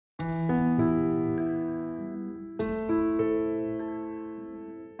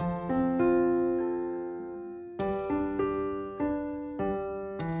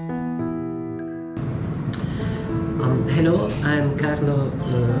Hello, I'm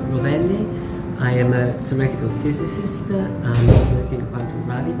Karirlo로벨리. I am a theoretical physicist. I'm working in quantum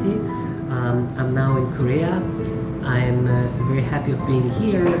gravity. I'm now in Korea. I am very happy of being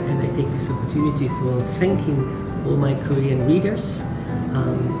here, and I take this opportunity for thanking all my Korean readers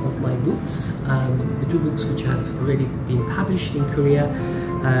of my books. The two books which have already been published in Korea,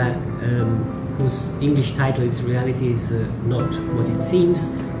 whose English title is Reality is Not What It Seems,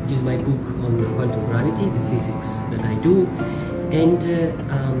 which is my book on quantum gravity, the physics that I do, and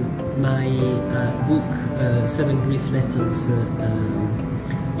my book, 7 Brief Lessons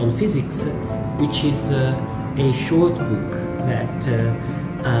on Physics, which is a short book that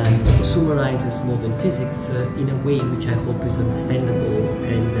summarizes modern physics in a way which I hope is understandable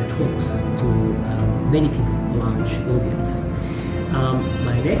and talks to many people, a large audience.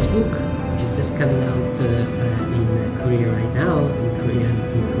 My next book, which is just coming out in Korea right now, in Korean,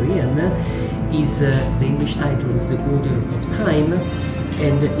 is the English title is The Order of Time,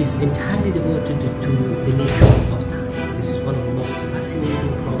 and is entirely devoted to the nature of time. This is one of the most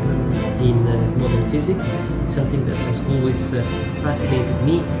fascinating problems in modern physics, something that has always fascinated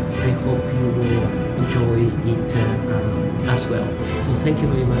me. I hope you will enjoy it as well. So thank you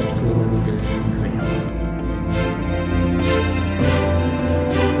very much to all my readers in Korea.